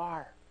who you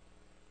are?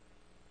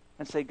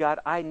 And say, God,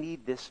 I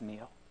need this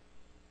meal.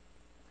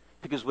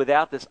 Because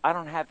without this, I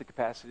don't have the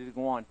capacity to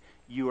go on.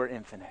 You are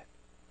infinite.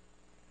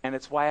 And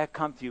it's why I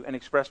come to you and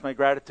express my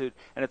gratitude.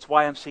 And it's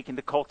why I'm seeking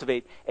to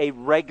cultivate a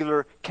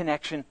regular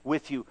connection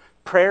with you.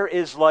 Prayer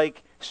is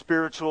like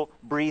spiritual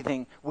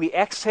breathing. We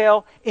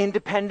exhale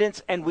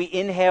independence and we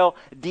inhale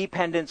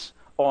dependence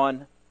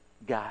on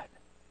God.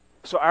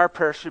 So our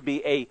prayer should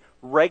be a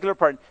regular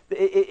part.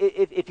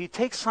 If you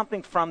take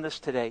something from this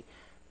today,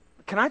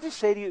 can I just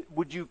say to you,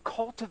 would you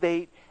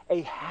cultivate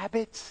a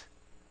habit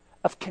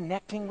of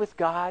connecting with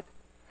God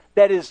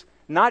that is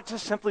not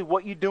just simply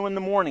what you do in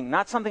the morning,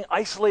 not something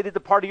isolated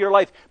to part of your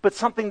life, but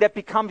something that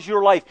becomes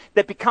your life,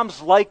 that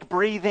becomes like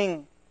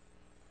breathing.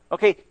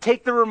 Okay,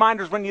 take the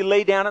reminders when you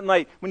lay down at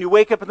night, when you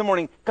wake up in the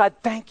morning. God,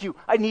 thank you.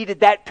 I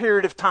needed that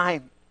period of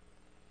time.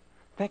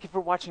 Thank you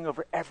for watching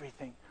over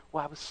everything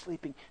while I was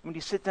sleeping. And when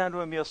you sit down to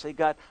a meal, say,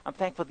 God, I'm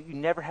thankful that you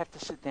never have to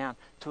sit down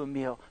to a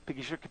meal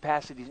because your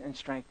capacities and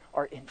strength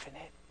are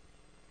infinite.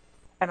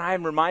 And I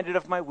am reminded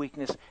of my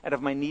weakness and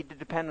of my need to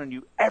depend on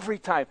you every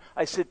time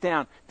I sit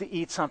down to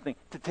eat something,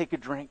 to take a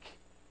drink.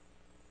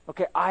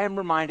 Okay, I am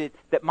reminded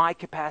that my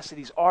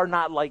capacities are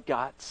not like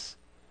God's.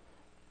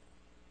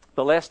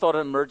 The last thought that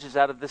emerges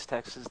out of this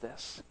text is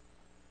this.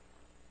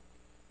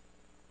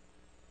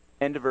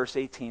 End of verse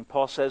 18.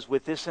 Paul says,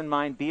 with this in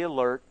mind, be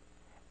alert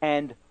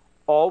and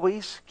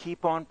always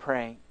keep on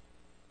praying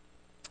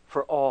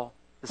for all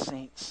the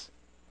saints.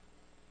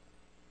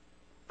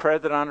 Prayer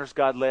that honors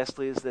God,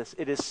 lastly, is this.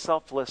 It is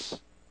selfless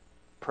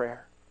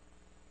prayer.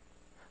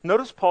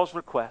 Notice Paul's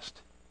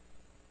request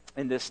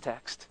in this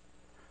text.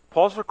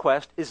 Paul's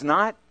request is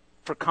not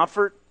for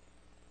comfort.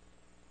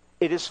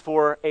 It is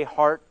for a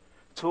heart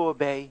to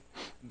obey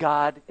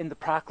God in the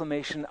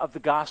proclamation of the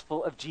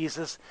gospel of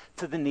Jesus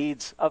to the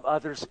needs of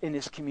others in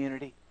his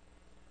community.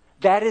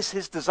 That is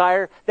his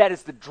desire. That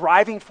is the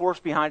driving force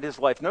behind his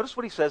life. Notice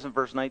what he says in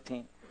verse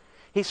 19.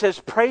 He says,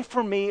 pray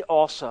for me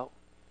also,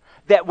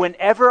 that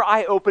whenever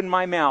I open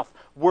my mouth,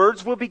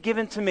 words will be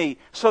given to me,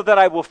 so that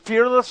I will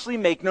fearlessly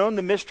make known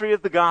the mystery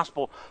of the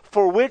gospel,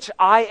 for which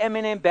I am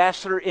an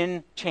ambassador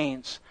in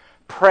chains.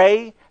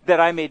 Pray that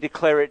I may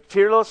declare it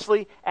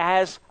fearlessly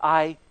as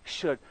I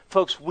should.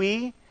 Folks,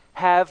 we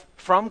have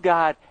from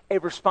God a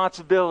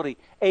responsibility,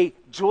 a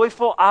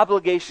joyful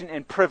obligation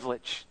and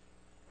privilege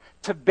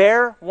to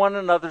bear one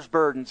another's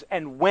burdens.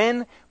 And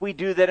when we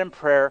do that in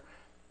prayer,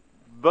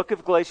 book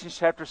of Galatians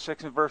chapter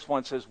 6 and verse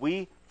 1 says,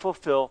 we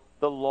fulfill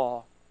the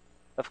law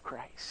of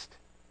Christ.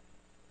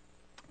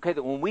 Okay,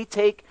 that when we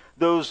take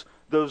those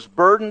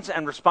burdens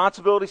and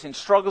responsibilities and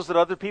struggles that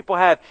other people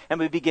have, and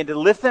we begin to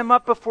lift them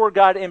up before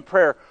God in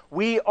prayer,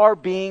 we are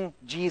being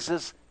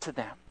Jesus to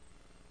them.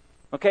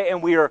 Okay,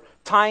 and we are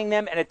tying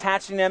them and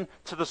attaching them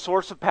to the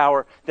source of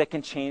power that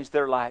can change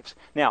their lives.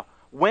 Now,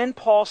 when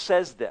Paul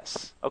says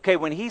this, okay,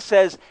 when he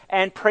says,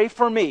 and pray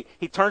for me,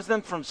 he turns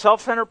them from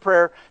self-centered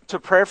prayer to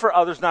prayer for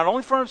others, not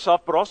only for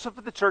himself, but also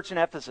for the church in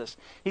Ephesus.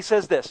 He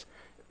says this,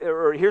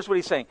 or here's what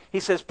he's saying. He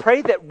says,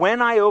 pray that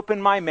when I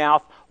open my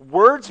mouth,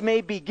 words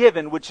may be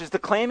given, which is the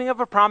claiming of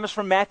a promise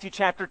from Matthew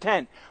chapter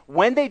 10.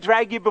 When they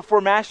drag you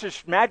before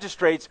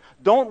magistrates,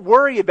 don't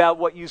worry about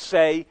what you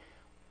say.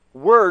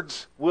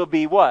 Words will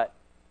be what?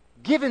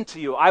 Given to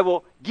you. I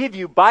will give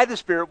you by the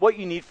Spirit what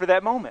you need for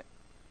that moment.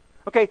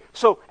 Okay,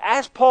 so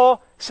as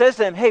Paul says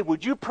to them, hey,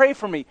 would you pray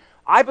for me?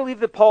 I believe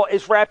that Paul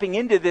is wrapping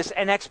into this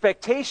an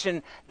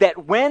expectation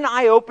that when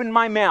I open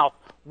my mouth,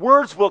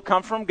 words will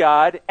come from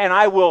God, and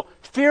I will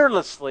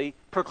fearlessly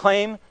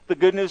proclaim the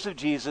good news of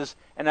Jesus.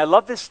 And I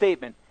love this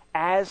statement,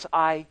 as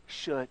I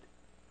should.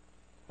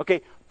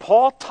 Okay,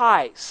 Paul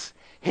ties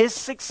his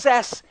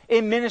success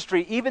in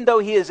ministry, even though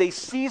he is a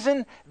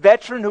seasoned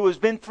veteran who has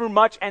been through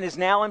much and is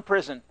now in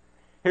prison.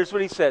 Here's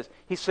what he says.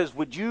 He says,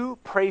 would you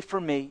pray for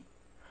me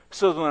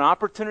so that when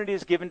opportunity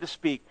is given to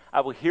speak, I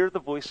will hear the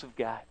voice of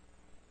God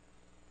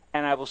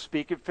and I will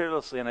speak it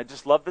fearlessly. And I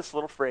just love this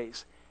little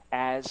phrase,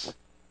 as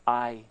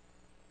I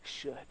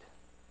should.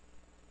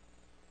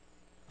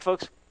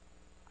 Folks,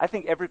 I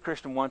think every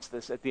Christian wants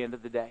this at the end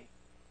of the day.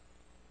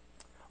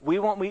 We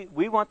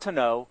want to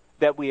know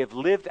that we have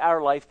lived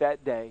our life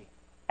that day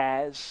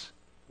as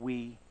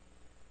we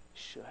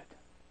should.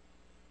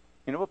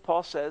 You know what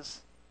Paul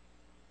says?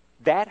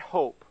 That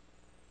hope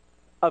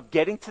of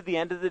getting to the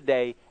end of the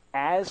day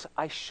as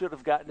I should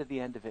have gotten to the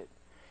end of it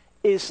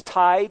is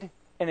tied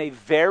in a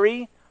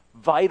very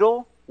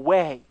vital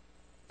way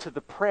to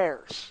the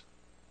prayers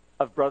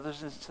of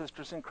brothers and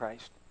sisters in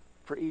Christ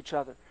for each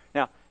other.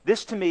 Now,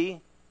 this to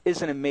me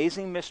is an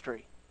amazing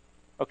mystery.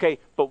 Okay,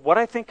 but what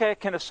I think I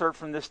can assert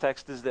from this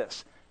text is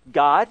this.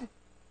 God,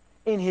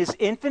 in his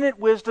infinite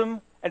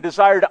wisdom and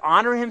desire to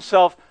honor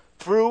himself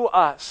through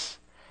us,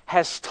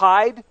 has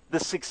tied the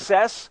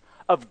success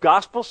of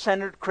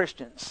gospel-centered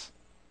Christians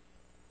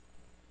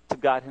to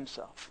God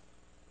himself.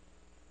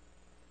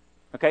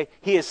 Okay?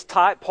 He is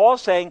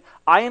Paul's saying,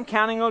 I am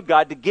counting on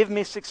God to give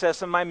me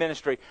success in my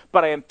ministry,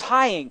 but I am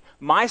tying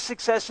my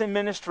success in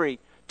ministry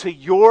to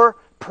your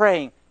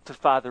praying to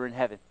Father in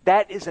heaven.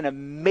 That is an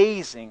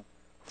amazing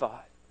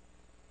thought.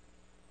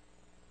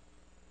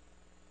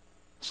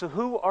 So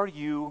who are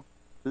you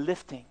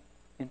lifting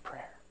in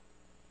prayer?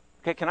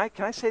 Okay, can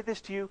I say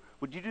this to you?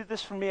 Would you do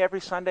this for me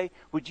every Sunday?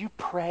 Would you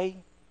pray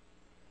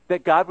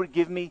that God would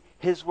give me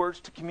his words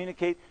to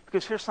communicate?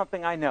 Because here's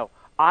something I know.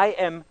 I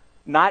am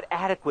not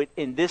adequate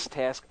in this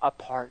task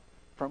apart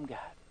from God.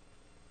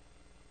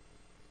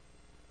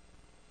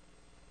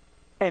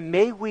 And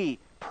may we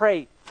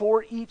pray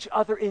for each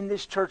other in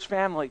this church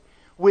family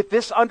with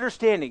this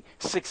understanding.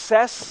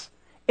 Success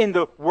in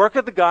the work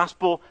of the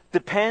gospel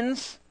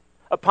depends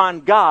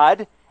upon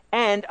God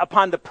and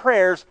upon the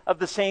prayers of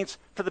the saints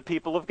for the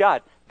people of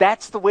God.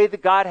 That's the way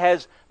that God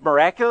has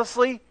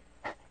miraculously,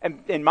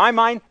 and in my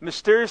mind,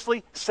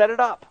 mysteriously set it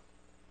up.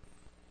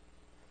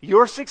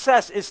 Your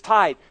success is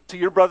tied to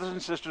your brothers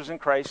and sisters in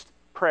Christ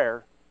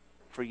prayer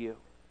for you.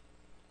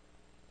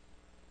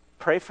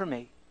 Pray for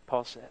me,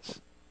 Paul says,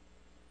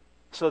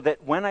 so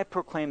that when I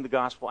proclaim the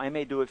gospel, I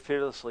may do it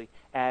fearlessly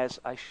as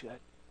I should.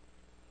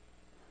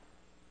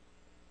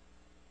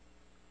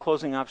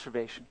 Closing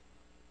observation.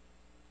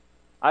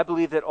 I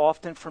believe that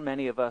often for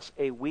many of us,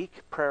 a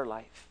weak prayer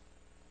life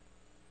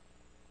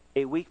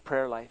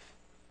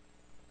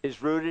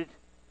is rooted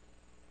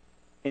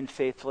in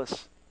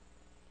faithless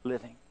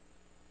living.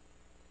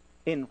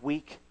 In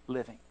weak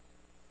living.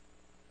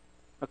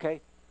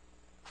 Okay?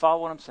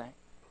 Follow what I'm saying.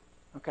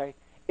 Okay?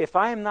 If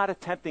I am not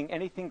attempting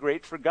anything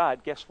great for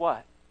God, guess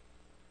what?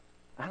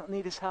 I don't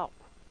need his help.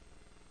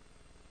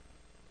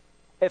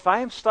 If I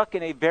am stuck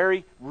in a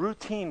very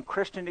routine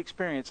Christian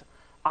experience,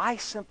 I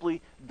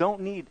simply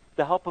don't need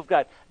the help of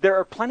God. There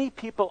are plenty of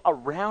people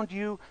around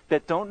you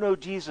that don't know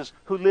Jesus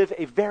who live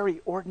a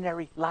very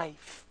ordinary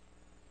life.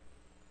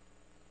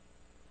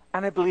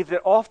 And I believe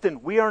that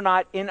often we are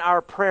not in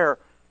our prayer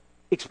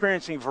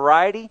experiencing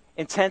variety,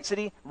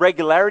 intensity,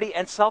 regularity,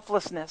 and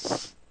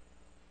selflessness.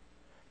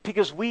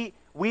 Because we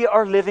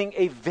are living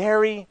a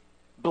very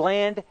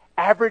bland,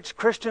 average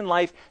Christian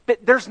life,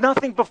 that there's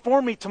nothing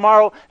before me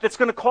tomorrow that's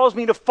going to cause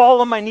me to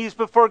fall on my knees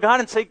before God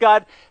and say,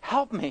 God,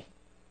 help me.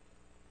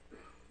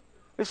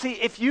 You see,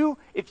 if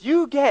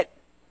you get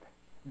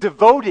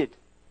devoted,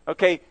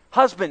 okay,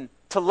 husband,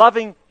 to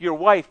loving your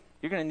wife,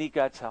 you're going to need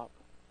God's help.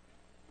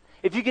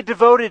 If you get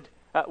devoted,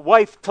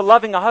 wife, to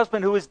loving a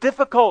husband who is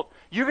difficult,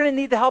 you're going to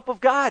need the help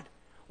of God.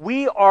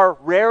 We are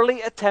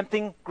rarely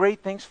attempting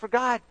great things for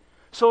God.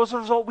 So as a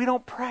result, we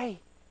don't pray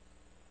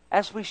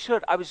as we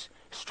should. I was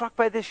struck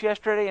by this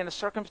yesterday in a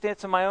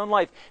circumstance in my own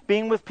life,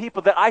 being with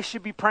people that I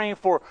should be praying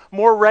for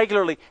more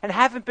regularly and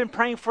haven't been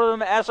praying for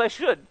them as I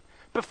should.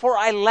 Before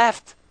I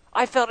left,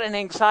 I felt an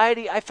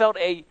anxiety. I felt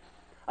a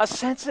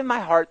sense in my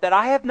heart that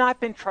I have not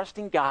been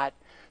trusting God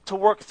to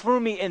work through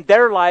me in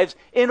their lives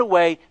in a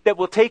way that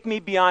will take me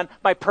beyond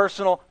my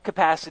personal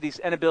capacities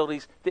and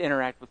abilities to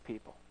interact with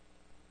people.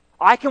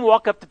 I can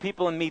walk up to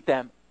people and meet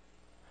them,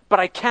 but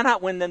I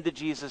cannot win them to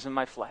Jesus in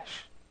my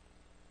flesh.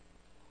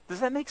 Does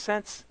that make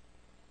sense?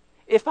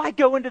 If I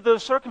go into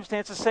those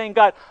circumstances saying,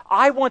 God,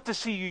 I want to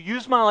see you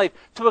use my life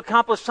to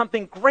accomplish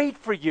something great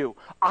for you,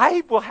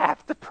 I will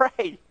have to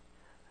pray.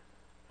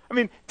 I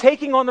mean,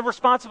 taking on the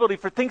responsibility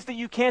for things that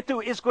you can't do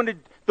is going to,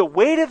 the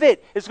weight of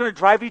it is going to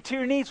drive you to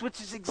your knees,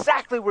 which is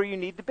exactly where you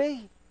need to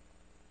be.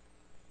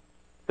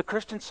 The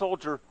Christian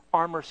soldier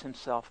armors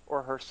himself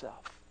or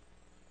herself,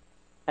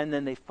 and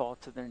then they fall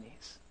to their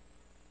knees,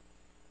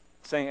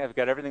 saying, I've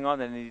got everything on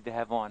that I need to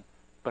have on,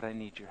 but I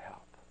need your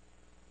help.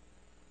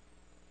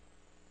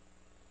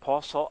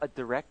 Paul saw a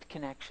direct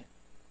connection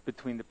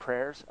between the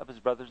prayers of his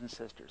brothers and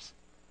sisters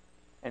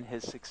and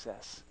his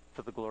success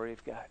for the glory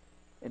of God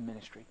in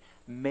ministry.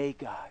 May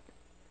God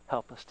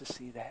help us to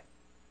see that.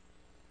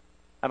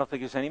 I don't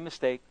think there's any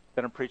mistake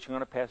that I'm preaching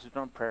on a passage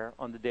on prayer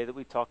on the day that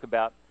we talk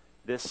about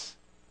this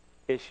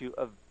issue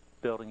of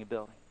building a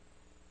building.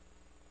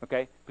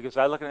 Okay? Because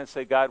I look at it and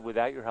say, God,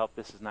 without your help,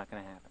 this is not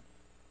going to happen.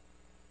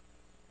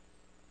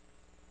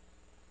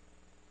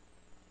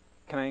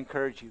 Can I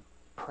encourage you?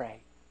 Pray.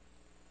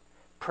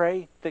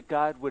 Pray that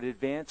God would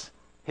advance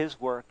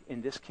his work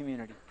in this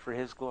community for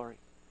his glory,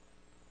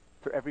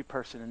 for every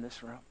person in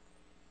this room.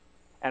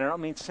 And I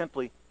don't mean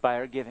simply by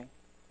our giving,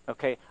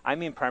 okay? I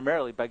mean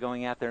primarily by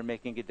going out there and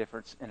making a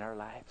difference in our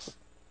lives.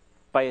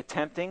 By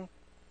attempting,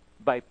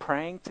 by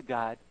praying to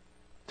God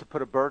to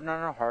put a burden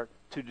on our heart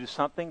to do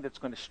something that's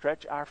going to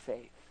stretch our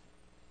faith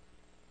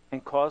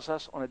and cause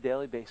us on a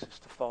daily basis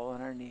to fall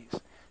on our knees.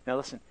 Now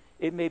listen,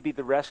 it may be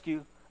the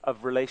rescue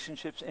of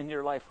relationships in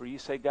your life where you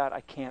say, God, I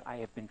can't. I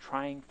have been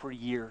trying for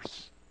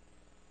years.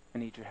 I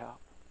need your help.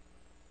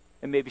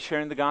 It may be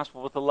sharing the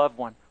gospel with a loved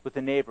one, with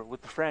a neighbor,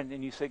 with a friend,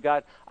 and you say,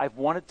 God, I've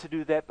wanted to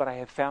do that, but I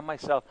have found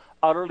myself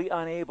utterly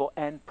unable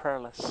and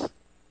prayerless.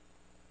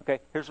 Okay,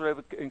 here's what I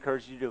would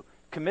encourage you to do.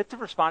 Commit to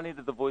responding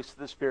to the voice of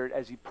the Spirit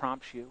as he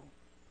prompts you,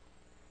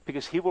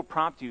 because he will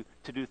prompt you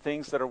to do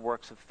things that are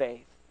works of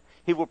faith.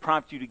 He will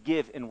prompt you to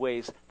give in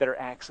ways that are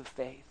acts of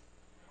faith.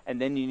 And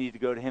then you need to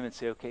go to him and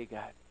say, okay,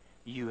 God,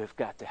 you have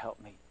got to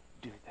help me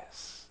do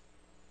this.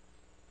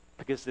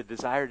 Because the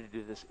desire to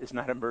do this is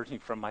not emerging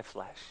from my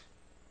flesh.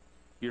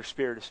 Your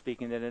Spirit is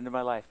speaking that into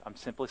my life. I'm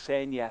simply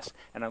saying yes,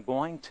 and I'm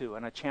going to,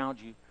 and I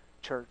challenge you,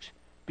 church,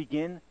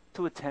 begin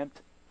to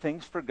attempt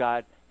things for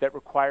God that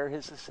require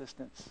his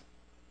assistance.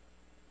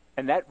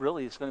 And that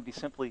really is going to be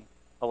simply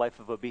a life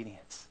of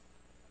obedience.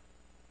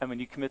 And when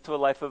you commit to a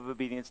life of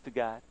obedience to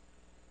God,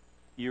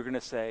 you're going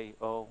to say,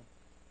 oh,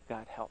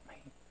 God, help me.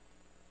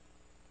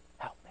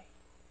 Help me.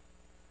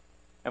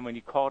 And when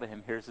you call to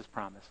him, here's his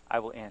promise. I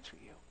will answer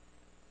you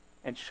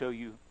and show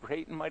you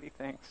great and mighty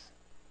things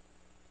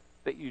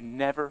that you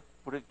never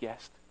would have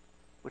guessed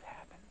would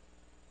happen.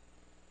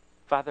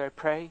 Father, I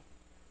pray